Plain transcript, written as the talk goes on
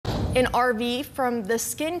An RV from the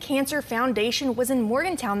Skin Cancer Foundation was in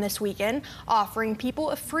Morgantown this weekend, offering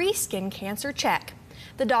people a free skin cancer check.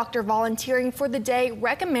 The doctor volunteering for the day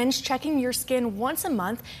recommends checking your skin once a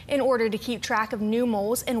month in order to keep track of new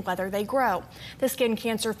moles and whether they grow. The Skin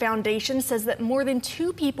Cancer Foundation says that more than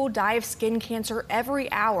 2 people die of skin cancer every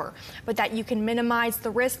hour, but that you can minimize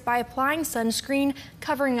the risk by applying sunscreen,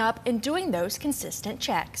 covering up, and doing those consistent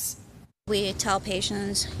checks. We tell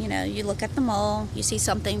patients, you look at the mole, you see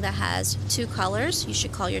something that has 2 colors, you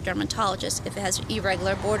should call your dermatologist. If it has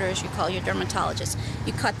irregular borders, you call your dermatologist.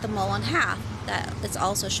 You cut the mole in half, that is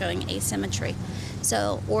also showing asymmetry.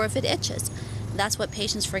 Or if it itches, that's what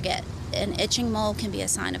patients forget. An itching mole can be a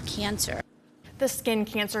sign of cancer. The Skin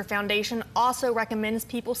Cancer Foundation also recommends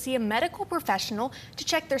people see a medical professional to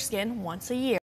check their skin once a year.